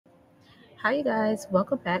Hi, you guys.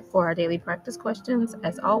 Welcome back for our daily practice questions.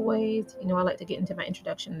 As always, I like to get into my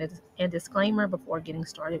introduction and disclaimer before getting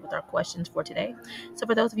started with our questions for today. So,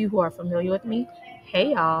 for those of you who are familiar with me,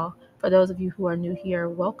 hey, y'all. For those of you who are new here,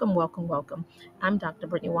 welcome, welcome, welcome. I'm Dr.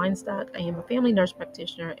 Brittany Weinstock. I am a family nurse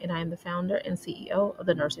practitioner, and I am the founder and CEO of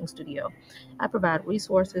the Nursing Studio. I provide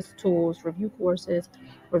resources, tools, review courses,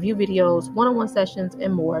 review videos, one on one sessions,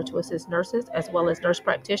 and more to assist nurses as well as nurse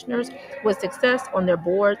practitioners with success on their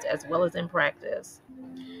boards as well as in practice.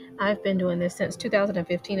 I've been doing this since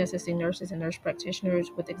 2015, assisting nurses and nurse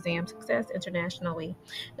practitioners with exam success internationally.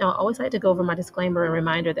 Now, I always like to go over my disclaimer and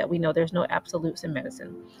reminder that we know there's no absolutes in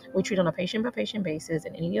medicine. We treat on a patient by patient basis,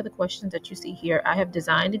 and any of the questions that you see here, I have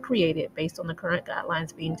designed and created based on the current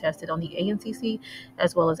guidelines being tested on the ANCC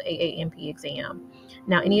as well as AANP exam.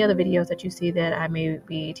 Now, any other videos that you see that I may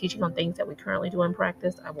be teaching on things that we currently do in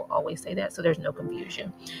practice, I will always say that so there's no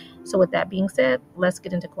confusion. So, with that being said, let's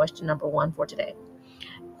get into question number one for today.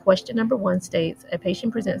 Question number one states, a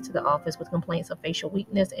patient presents to the office with complaints of facial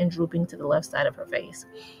weakness and drooping to the left side of her face.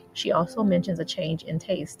 She also mentions a change in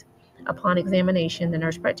taste. Upon examination, the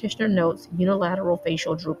nurse practitioner notes unilateral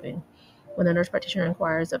facial drooping. When the nurse practitioner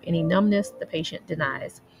inquires of any numbness, the patient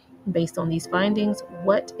denies. Based on these findings,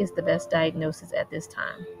 what is the best diagnosis at this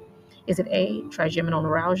time? Is it A, trigeminal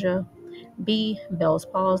neuralgia, B, Bell's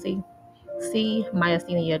palsy, C,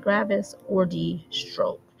 myasthenia gravis, or D,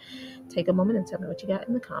 stroke? Take a moment and tell me what you got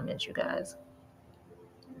in the comments, you guys.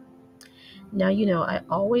 Now, I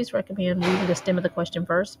always recommend reading the stem of the question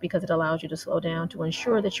first because it allows you to slow down to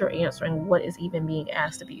ensure that you're answering what is even being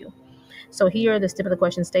asked of you. So here, the stem of the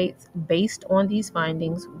question states, based on these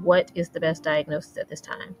findings, what is the best diagnosis at this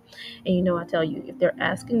time? And I tell you, if they're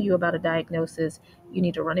asking you about a diagnosis, you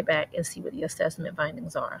need to run it back and see what the assessment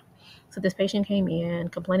findings are. So this patient came in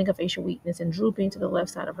complaining of facial weakness and drooping to the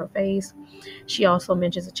left side of her face. She also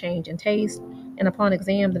mentions a change in taste. And upon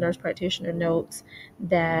exam, the nurse practitioner notes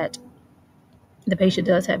that the patient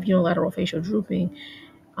does have unilateral facial drooping,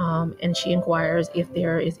 and she inquires if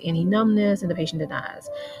there is any numbness, and the patient denies.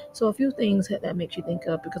 So a few things that makes you think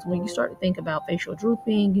of, because when you start to think about facial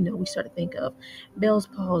drooping, we start to think of Bell's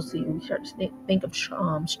palsy, we start to think of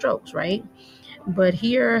strokes, right? But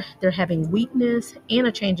here they're having weakness and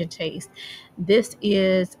a change in taste. This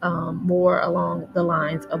is more along the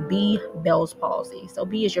lines of B, Bell's palsy. So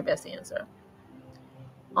B is your best answer.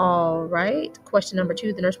 All right. Question number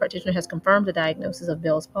two. The nurse practitioner has confirmed the diagnosis of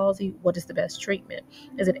Bell's palsy. What is the best treatment?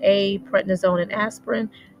 Is it A, prednisone and aspirin,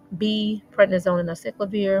 B, prednisone and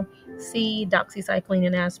acyclovir, C, doxycycline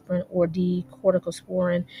and aspirin, or D,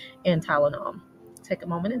 corticosporin and Tylenol? Take a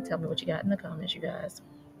moment and tell me what you got in the comments, you guys.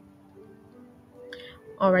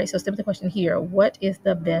 All right, so step the question here. What is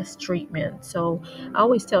the best treatment? So I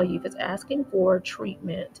always tell you, if it's asking for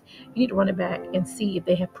treatment, you need to run it back and see if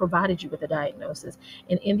they have provided you with a diagnosis.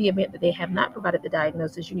 And in the event that they have not provided the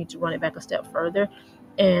diagnosis, you need to run it back a step further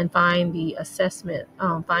and find the assessment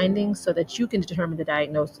findings so that you can determine the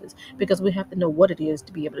diagnosis, because we have to know what it is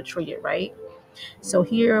to be able to treat it, right? So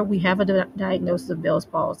here we have a diagnosis of Bell's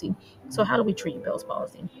palsy. So how do we treat Bell's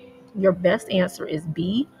palsy? Your best answer is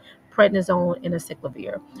B, prednisone and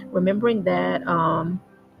acyclovir. Remembering that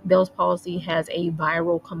Bell's palsy has a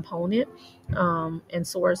viral component and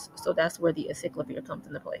source, so that's where the acyclovir comes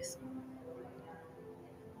into place.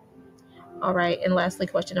 All right, and lastly,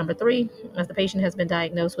 question number three. As the patient has been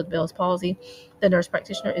diagnosed with Bell's palsy, the nurse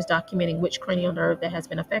practitioner is documenting which cranial nerve that has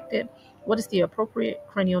been affected. What is the appropriate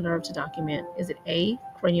cranial nerve to document? Is it A,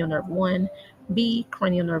 cranial nerve 1, B,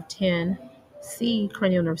 cranial nerve 10, C,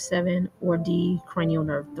 cranial nerve 7, or D, cranial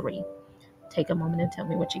nerve 3? Take a moment and tell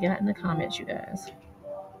me what you got in the comments, you guys.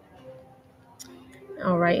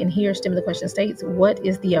 All right, and here stem of the question states, what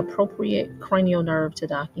is the appropriate cranial nerve to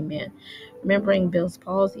document? Remembering Bell's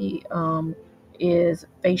palsy is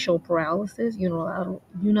facial paralysis,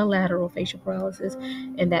 unilateral facial paralysis,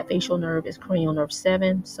 and that facial nerve is cranial nerve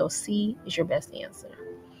 7, so C is your best answer.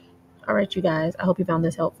 All right, you guys, I hope you found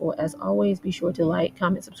this helpful. As always, be sure to like,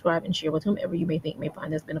 comment, subscribe, and share with whomever you may think may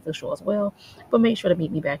find this beneficial as well. But make sure to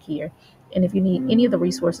meet me back here. And if you need any of the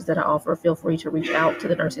resources that I offer, feel free to reach out to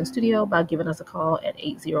the Nursing Studio by giving us a call at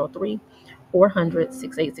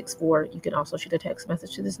 803-400-6864. You can also shoot a text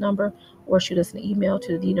message to this number or shoot us an email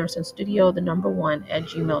to thenursingstudio, the number 1 at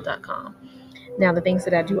gmail.com. Now, the things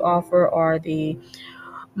that I do offer are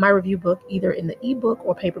my review book, either in the ebook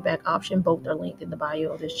or paperback option. Both are linked in the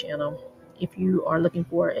bio of this channel. If you are looking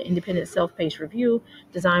for an independent self-paced review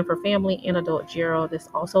designed for family and adult Gero, this is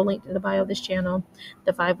also linked in the bio of this channel.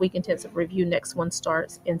 The 5-week intensive review, next one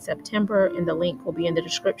starts in September, and the link will be in the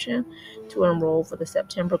description to enroll for the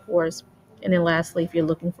September course. And then lastly, if you're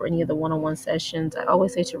looking for any of the one-on-one sessions, I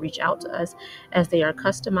always say to reach out to us as they are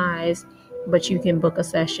customized, but you can book a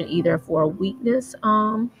session either for a weakness,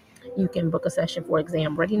 you can book a session for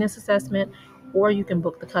exam readiness assessment, or you can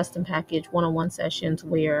book the custom package one-on-one sessions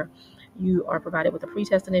where you are provided with a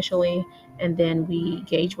pretest initially, and then we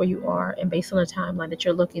gauge where you are, and based on the timeline that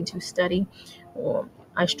you're looking to study,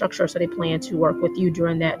 I structure a study plan to work with you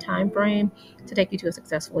during that time frame to take you to a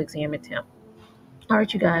successful exam attempt. All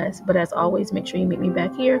right, you guys. But as always, make sure you meet me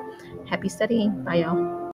back here. Happy studying. Bye, y'all.